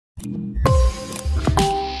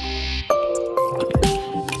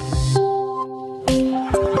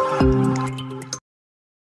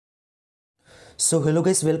So hello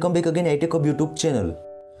guys, welcome back again iTechHub YouTube channel.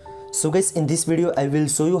 So guys, in this video I will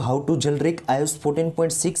show you how to jailbreak iOS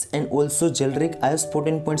 14.6 and also jailbreak iOS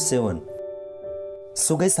 14.7.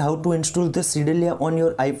 So guys, how to install the Sedalia on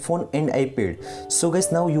your iPhone and iPad. So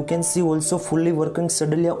guys, now you can see also fully working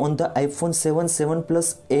Sedalia on the iPhone 7, 7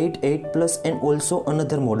 Plus, 8, 8 Plus and also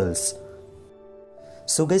another models.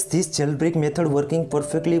 So guys, this jailbreak method working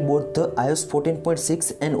perfectly both the iOS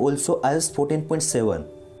 14.6 and also iOS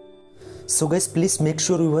 14.7. So guys, please make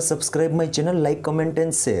sure you have subscribed my channel, like, comment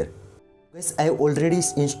and share. Guys, I already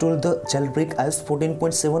installed the jailbreak iOS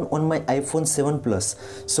 14.7 on my iPhone 7 Plus.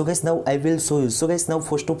 So guys, now I will show you. So guys, now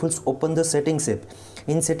first of all open the settings app.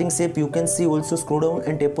 In settings app you can see also scroll down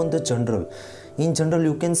and tap on the general. In general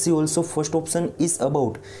you can see also first option is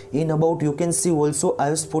about. In about you can see also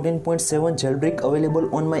iOS 14.7 jailbreak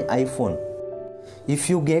available on my iPhone. If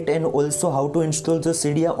you get and also how to install the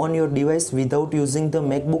Cydia on your device without using the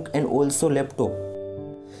MacBook and also laptop.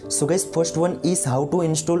 So guys, first one is how to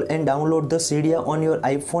install and download the Cydia on your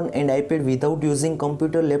iPhone and iPad without using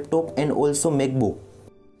computer, laptop and also MacBook.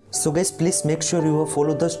 So guys, please make sure you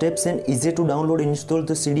follow the steps and easy to download and install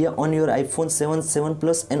the Cydia on your iPhone 7, 7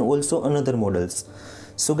 Plus and also another models.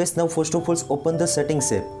 So guys, now first of all open the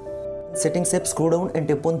settings app. Settings app, scroll down and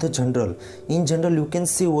tap on the general. In general you can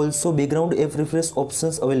see also background app refresh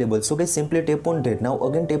options available. So guys, simply tap on that. Now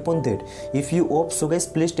again tap on that. If you opt, so guys,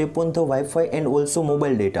 please tap on the Wi-Fi and also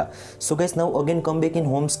mobile data. So guys, now again come back in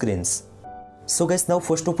home screens. So guys, now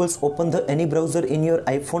first of all open the any browser in your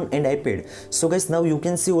iPhone and iPad. So guys, now you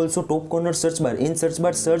can see also top corner search bar. In search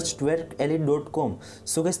bar search twerkelite.com.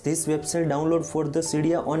 So guys, this website download for the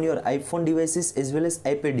Cydia on your iPhone devices as well as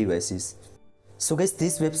iPad devices. So guys,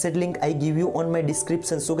 this website link I give you on my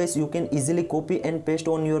description. So guys, you can easily copy and paste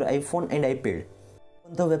on your iPhone and iPad.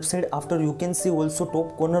 On the website after you can see also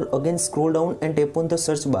top corner, again scroll down and tap on the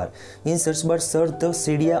search bar. In search bar search the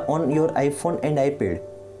Cydia on your iPhone and iPad.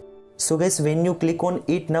 So guys, when you click on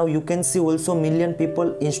it, now you can see also million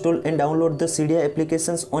people install and download the Cydia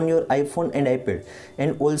applications on your iPhone and iPad.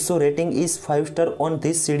 And also rating is 5-star on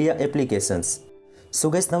these Cydia applications. So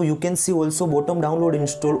guys, now you can see also bottom download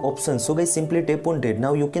install option. So guys, simply tap on that.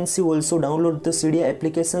 Now you can see also download the Cydia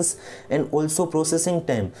applications and also processing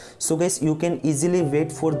time. So guys, you can easily wait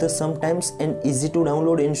for the sometimes and easy to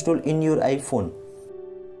download install in your iPhone.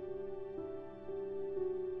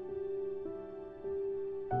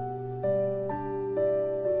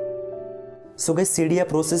 So guys, Cydia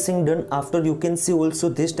processing done. After you can see also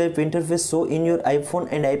this type interface show in your iPhone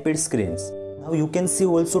and iPad screens. Now you can see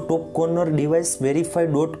also top corner device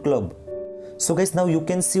verify.club. So guys, now you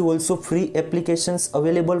can see also free applications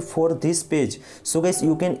available for this page. So guys,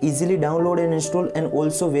 you can easily download and install and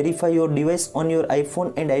also verify your device on your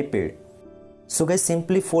iPhone and iPad. So guys,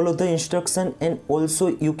 simply follow the instruction and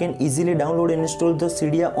also you can easily download and install the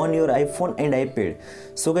Cydia on your iPhone and iPad.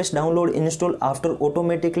 So guys, download and install after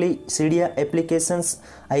automatically Cydia applications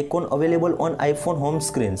icon available on iPhone home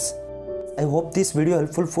screens. I hope this video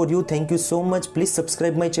helpful for you. Thank you so much. Please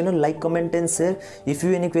subscribe my channel, like, comment and share. If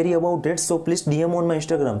you have any query about that, so please DM on my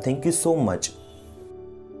Instagram. Thank you so much.